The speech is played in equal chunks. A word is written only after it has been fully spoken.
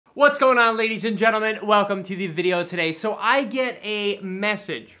What's going on, ladies and gentlemen? Welcome to the video today. So I get a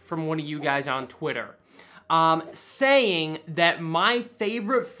message from one of you guys on Twitter saying that my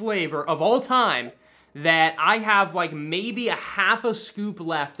favorite flavor of all time that I have like maybe a half a scoop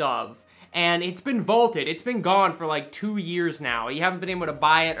left of, and it's been vaulted, it's been gone for like 2 years now, you haven't been able to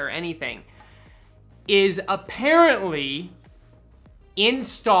buy it or anything, is apparently in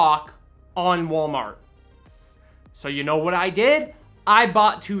stock on Walmart. So you know what I did? I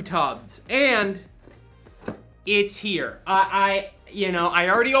bought 2 tubs, and it's here. I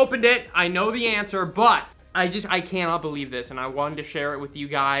already opened it. I know the answer, but I cannot believe this, and I wanted to share it with you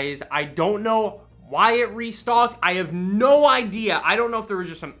guys. I don't know why it restocked. I have no idea. I don't know if there was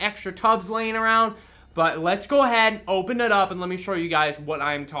just some extra tubs laying around, but let's go ahead, open it up, and let me show you guys what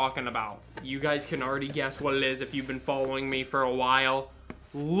I'm talking about. You guys can already guess what it is if you've been following me for a while.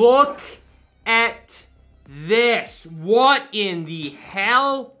 Look at this. What in the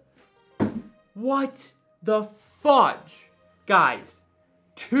hell? What the fudge? Guys,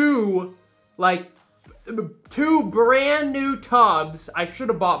 two brand new tubs, I should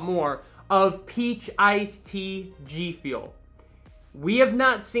have bought more, of peach iced tea GFUEL. We have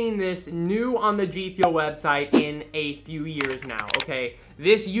not seen this new on the GFUEL website in a few years now, okay?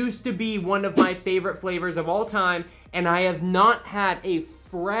 This used to be one of my favorite flavors of all time, and I have not had a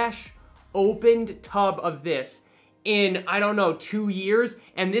fresh opened tub of this in, I don't know, 2 years,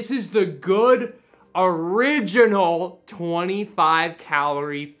 and this is the good original 25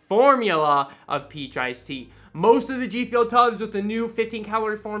 calorie formula of peach iced tea. Most of the GFUEL tubs with the new 15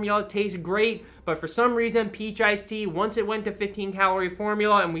 calorie formula taste great, but for some reason peach iced tea, once it went to 15 calorie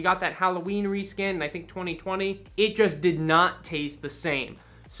formula and we got that Halloween reskin in I think 2020, it just did not taste the same.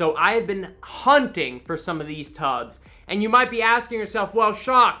 So I have been hunting for some of these tubs, and you might be asking yourself, well,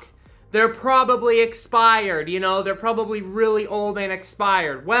 Shock, they're probably expired, you know, they're probably really old and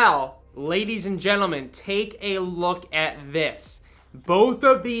expired. Well, ladies and gentlemen, take a look at this. Both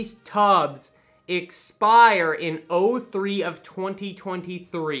of these tubs expire in 03 of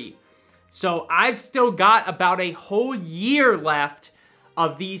 2023. So I've still got about a whole year left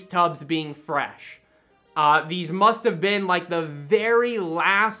of these tubs being fresh. These must have been like the very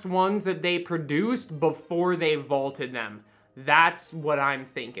last ones that they produced before they vaulted them. That's what I'm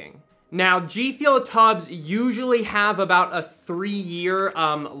thinking. Now, GFUEL tubs usually have about a 3-year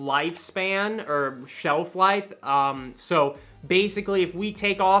lifespan or shelf life. So basically, if we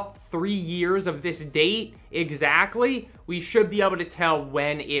take off 3 years of this date exactly, we should be able to tell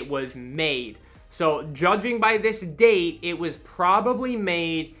when it was made. So judging by this date, it was probably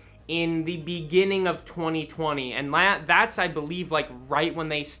made in the beginning of 2020. And that's, I believe, like right when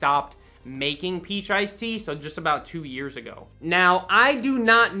they stopped making peach iced tea, so just about 2 years ago. Now, I do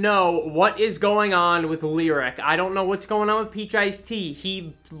not know what is going on with Lyric. I don't know what's going on with peach iced tea.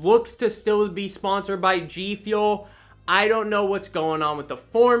 He looks to still be sponsored by GFUEL. I don't know what's going on with the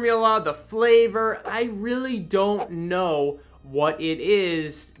formula, the flavor. I really don't know what it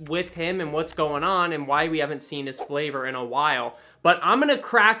is with him and what's going on and why we haven't seen his flavor in a while. But I'm gonna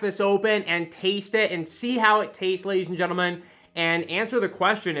crack this open and taste it and see how it tastes, ladies and gentlemen, and answer the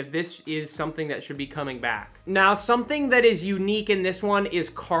question if this is something that should be coming back. Now, something that is unique in this one is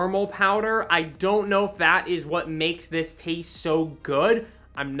caramel powder. I don't know if that is what makes this taste so good.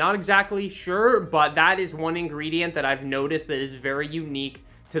 I'm not exactly sure, but that is one ingredient that I've noticed that is very unique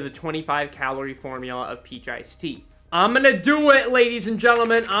to the 25 calorie formula of peach iced tea. I'm gonna do it, ladies and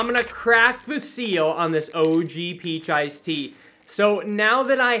gentlemen. I'm gonna crack the seal on this OG peach iced tea. So now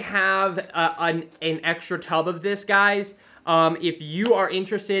that I have an extra tub of this, guys, if you are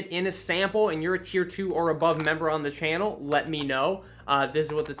interested in a sample and you're a tier 2 or above member on the channel, let me know. This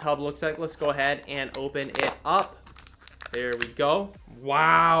is what the tub looks like. Let's go ahead and open it up. There we go.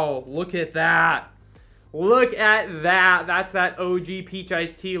 Wow, look at that. Look at that. That's that OG peach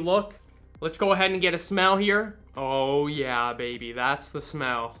iced tea look. Let's go ahead and get a smell here. Oh yeah, baby, that's the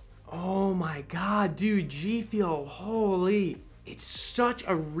smell. Oh my God, dude, GFUEL, holy. It's such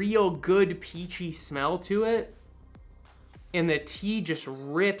a real good peachy smell to it. And the tea just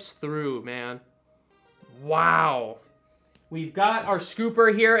rips through, man. Wow. We've got our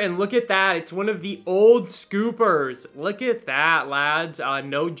scooper here, and look at that. It's one of the old scoopers. Look at that, lads.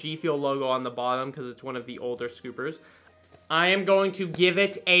 No GFUEL logo on the bottom because it's one of the older scoopers. I am going to give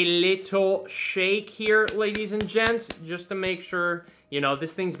it a little shake here, ladies and gents, just to make sure, you know,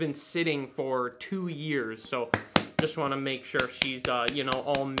 this thing's been sitting for 2 years. So just want to make sure she's, you know,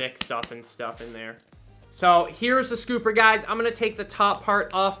 all mixed up and stuff in there. So here's the scooper, guys. I'm gonna take the top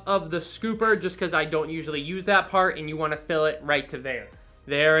part off of the scooper just because I don't usually use that part, and you want to fill it right to there.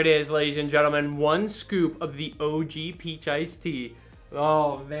 There it is, ladies and gentlemen. 1 scoop of the OG peach iced tea.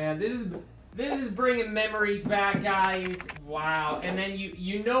 Oh man, this is bringing memories back, guys. Wow. And then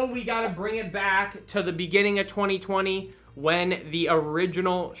you know we got to bring it back to the beginning of 2020 when the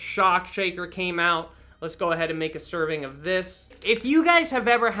original Shock Shaker came out. Let's go ahead and make a serving of this. If you guys have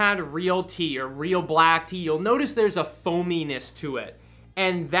ever had real tea or real black tea, you'll notice there's a foaminess to it.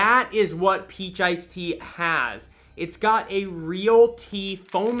 And that is what peach iced tea has. It's got a real tea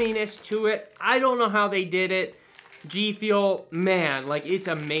foaminess to it. I don't know how they did it. GFUEL, man, like, it's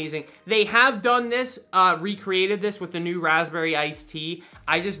amazing. They have done this, recreated this with the new raspberry iced tea.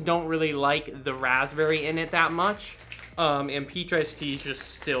 I just don't really like the raspberry in it that much. And peach iced tea is just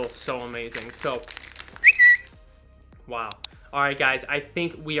still so amazing. So, wow. All right, guys, I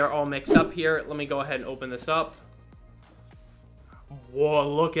think we are all mixed up here. Let me go ahead and open this up. Whoa,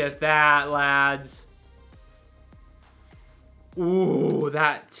 look at that, lads. Ooh,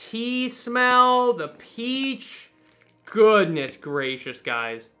 that tea smell, the peach. Goodness gracious,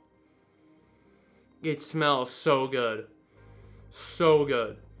 guys. It smells so good. So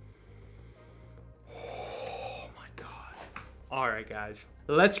good. Oh my God. All right, guys.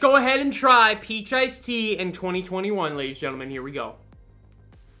 Let's go ahead and try peach iced tea in 2021, ladies and gentlemen. Here we go.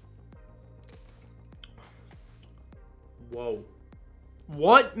 Whoa.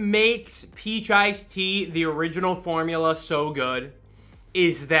 What makes peach iced tea, the original formula, so good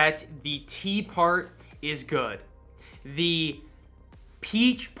is that the tea part is good. The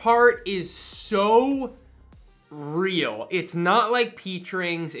peach part is so real. It's not like peach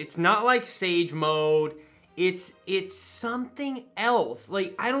rings. It's not like sage mode. It's something else.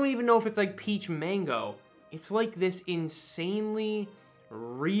 Like, I don't even know if it's like peach mango. It's like this insanely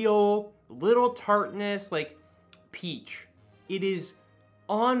real little tartness, like peach. It is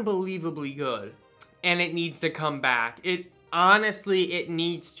unbelievably good, and it needs to come back. Honestly, it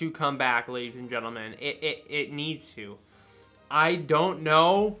needs to come back, ladies and gentlemen. It needs to. I don't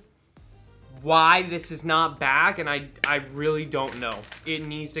know why this is not back, and I really don't know. It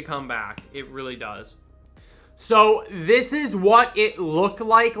needs to come back. It really does. So this is what it looked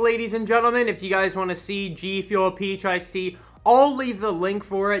like, ladies and gentlemen. If you guys want to see GFUEL Peach Iced Tea, I'll leave the link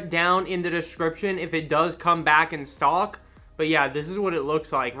for it down in the description if it does come back in stock. But yeah, this is what it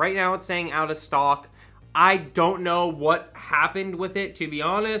looks like. Right now it's saying out of stock. I don't know what happened with it, to be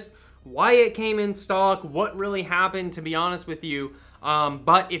honest. Why it came in stock, what really happened, to be honest with you.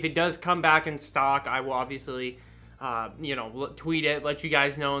 But if it does come back in stock, I will obviously, you know, tweet it, let you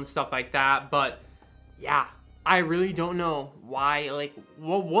guys know and stuff like that. But yeah, I really don't know why, like,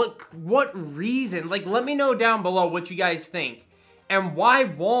 what reason? Like, let me know down below what you guys think. And why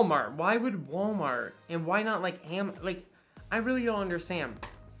Walmart? Why would Walmart? And why not, like, like, I really don't understand.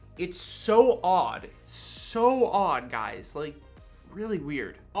 It's so odd, guys. Like, really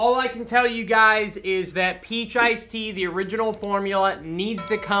weird. All I can tell you guys is that peach iced tea, the original formula, needs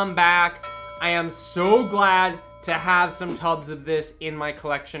to come back. I am so glad to have some tubs of this in my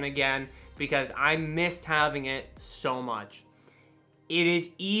collection again because I missed having it so much. It is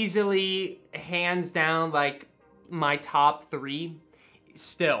easily, hands down, like, my top 3.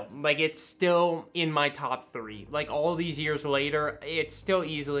 Still, like, it's still in my top 3. Like, all these years later, it's still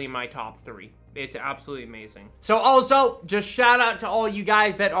easily in my top 3. It's absolutely amazing. So also, just shout out to all you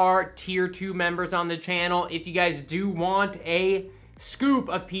guys that are tier 2 members on the channel. If you guys do want a scoop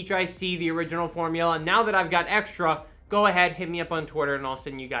of peach iced tea, the original formula, now that I've got extra, go ahead, hit me up on Twitter and I'll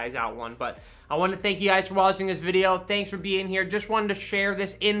send you guys out one. But I want to thank you guys for watching this video. Thanks for being here. Just wanted to share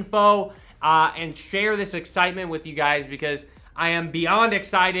this info and share this excitement with you guys because I am beyond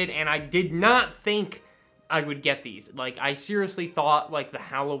excited, and I did not think I would get these. Like, I seriously thought, like, the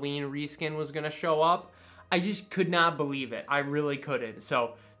Halloween reskin was going to show up. I just could not believe it. I really couldn't.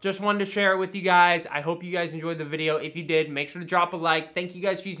 So, just wanted to share it with you guys. I hope you guys enjoyed the video. If you did, make sure to drop a like. Thank you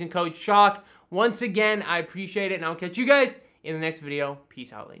guys for using code SHOCK. Once again, I appreciate it, and I'll catch you guys in the next video.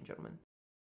 Peace out, ladies and gentlemen.